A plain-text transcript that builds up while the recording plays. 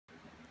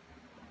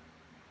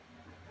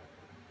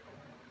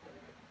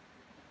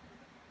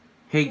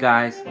Hey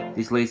guys,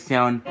 this is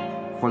Laystown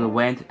for the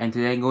Went, and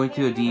today I'm going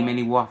to a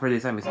D-Mini walk for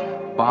this time. It's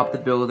Bob the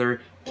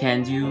Builder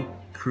Can-Do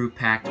Crew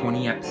Pack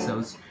 20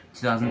 episodes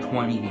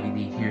 2020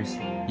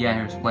 DVD.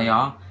 Here's play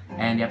all,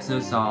 and the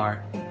episodes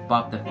are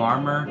Bob the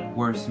Farmer,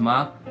 Where's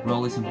Muck,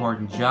 Rolly's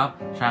Important Job,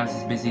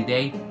 Travis's Busy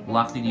Day,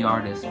 Lofty the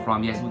Artist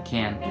from Yes We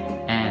Can,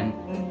 and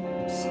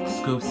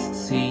Scoops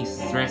C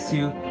Stress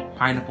You,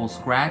 Pineapple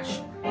Scratch,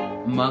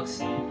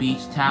 Muck's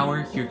Beach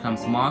Tower, Here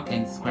Comes Muck,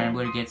 and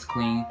Scrambler Gets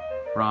Clean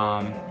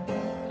from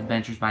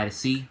Adventures by the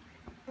Sea.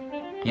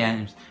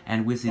 And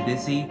Wizzy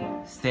Dizzy,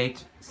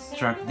 State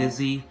Struck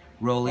Dizzy,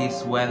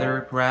 Rolly's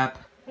Weather Prep,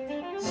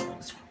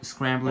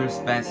 Scrambler's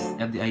Best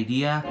of the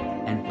Idea,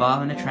 and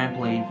Bob and the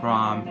Trampoline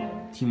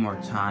from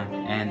Teamwork Time,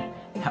 and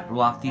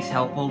Lofty's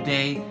Helpful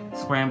Day,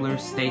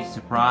 Scrambler's Stage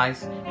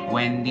Surprise,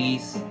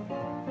 Wendy's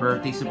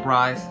Birthday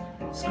Surprise,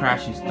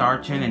 Scratch's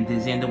Starchin, and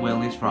Dizzy and the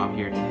Willies from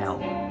Here to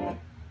Help.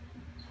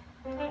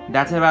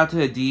 That's about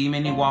to a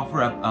D-Mini walk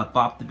for a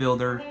Bob the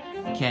Builder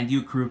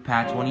Can-Do Crew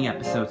Pack 20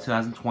 episodes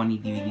 2020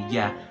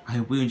 DVD. I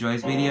hope you enjoy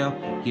this video.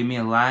 Give me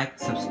a like,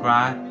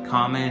 subscribe,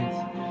 comment.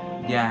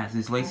 This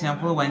is Laystown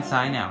for the Went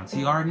signing out.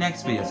 See you on our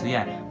next video. So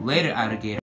later, alligator.